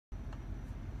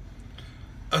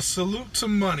A salute to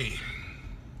money,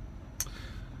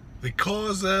 the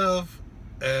cause of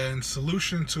and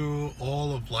solution to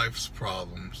all of life's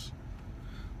problems.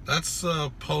 That's a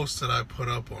post that I put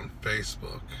up on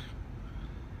Facebook,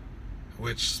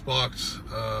 which sparked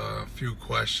a few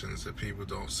questions that people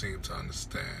don't seem to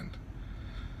understand.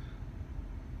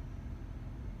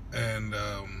 And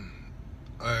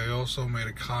I also made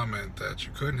a comment that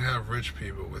you couldn't have rich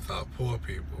people without poor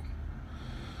people,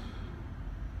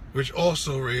 which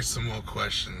also raised some more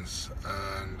questions.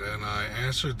 And then I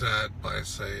answered that by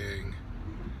saying,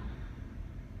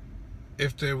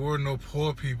 if there were no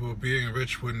poor people, being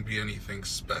rich wouldn't be anything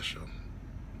special.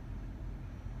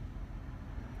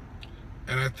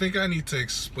 And I think I need to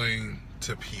explain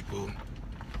to people,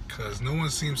 because no one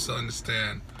seems to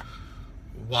understand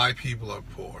why people are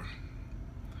poor.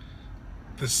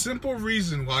 The simple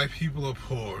reason why people are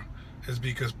poor is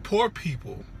because poor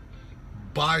people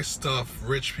buy stuff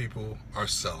rich people are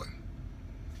selling.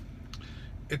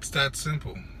 It's that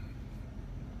simple.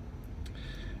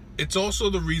 It's also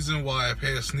the reason why a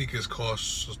pair of sneakers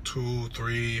costs $200,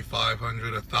 $300,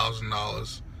 $500,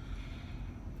 $1,000.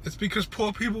 It's because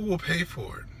poor people will pay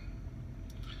for it.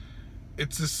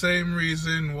 It's the same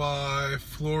reason why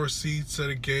floor seats at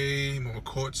a game or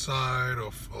courtside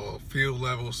or field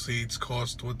level seats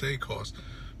cost what they cost,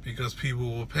 because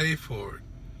people will pay for it.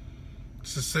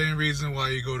 It's the same reason why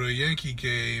you go to a Yankee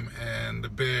game and the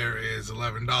beer is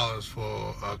 $11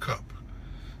 for a cup,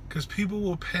 because people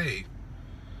will pay.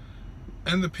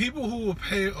 And the people who will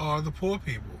pay are the poor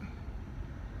people.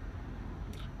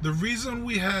 The reason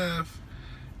we have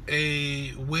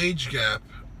a wage gap,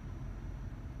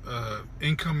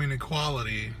 income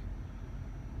inequality,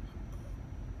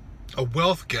 a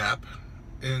wealth gap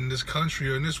in this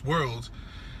country or in this world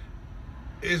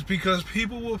is because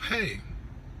people will pay.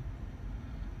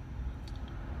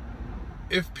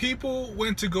 If people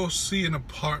went to go see an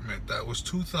apartment that was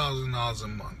 $2,000 a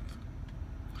month,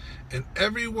 and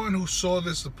everyone who saw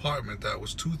this apartment that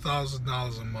was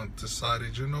 $2,000 a month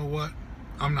decided, you know what,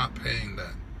 I'm not paying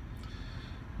that,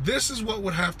 this is what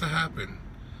would have to happen.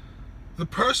 The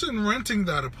person renting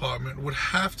that apartment would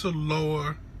have to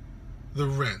lower the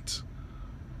rent,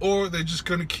 or they're just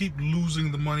going to keep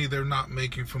losing the money they're not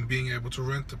making from being able to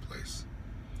rent the place.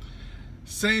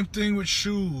 Same thing with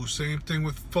shoes, same thing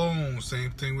with phones,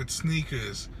 same thing with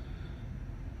sneakers.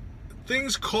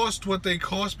 Things cost what they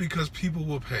cost because people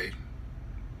will pay.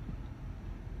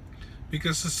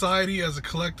 Because society as a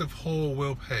collective whole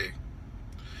will pay.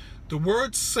 The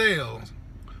word sale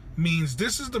means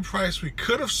this is the price we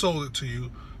could have sold it to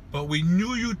you, but we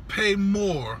knew you'd pay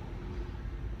more,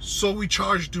 so we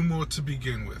charged you more to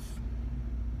begin with.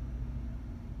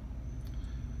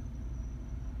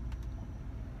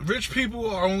 Rich people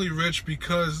are only rich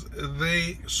because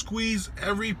they squeeze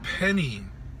every penny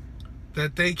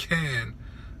that they can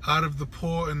out of the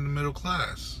poor and the middle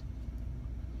class.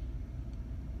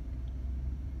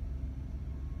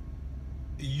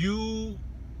 You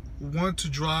want to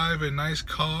drive a nice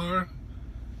car,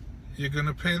 you're going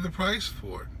to pay the price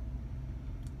for it.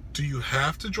 Do you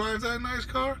have to drive that nice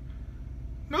car?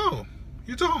 No,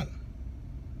 you don't.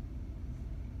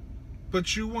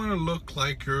 But you want to look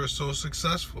like you're so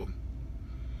successful.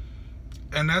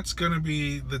 And that's going to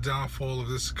be the downfall of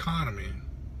this economy,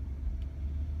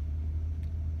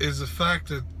 is the fact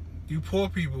that you poor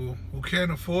people who can't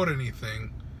afford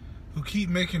anything, who keep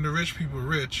making the rich people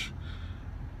rich,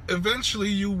 eventually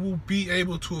you will be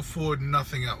able to afford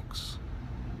nothing else.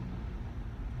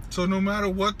 So no matter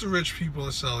what the rich people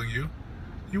are selling you,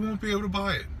 you won't be able to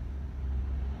buy it.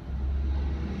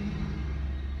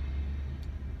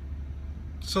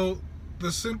 So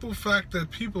the simple fact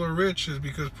that people are rich is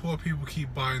because poor people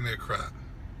keep buying their crap.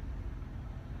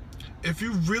 If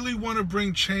you really want to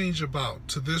bring change about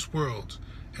to this world,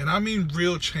 and I mean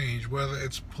real change, whether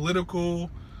it's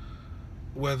political,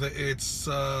 whether it's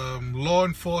law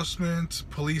enforcement,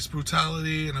 police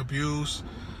brutality and abuse,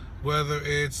 whether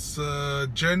it's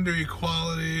gender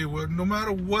equality, no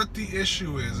matter what the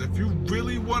issue is, if you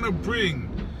really want to bring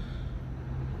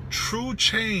true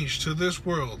change to this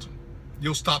world,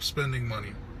 you'll stop spending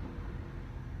money.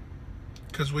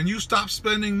 Because when you stop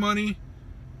spending money,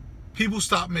 people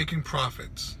stop making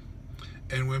profits.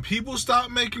 And when people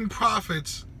stop making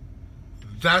profits,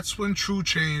 that's when true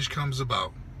change comes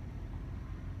about.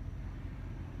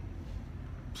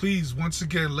 Please, once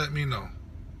again, let me know.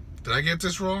 Did I get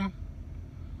this wrong?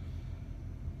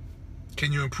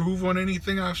 Can you improve on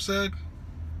anything I've said?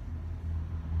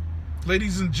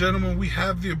 Ladies and gentlemen, we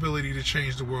have the ability to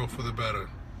change the world for the better.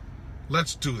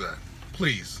 Let's do that,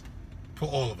 please, for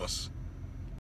all of us.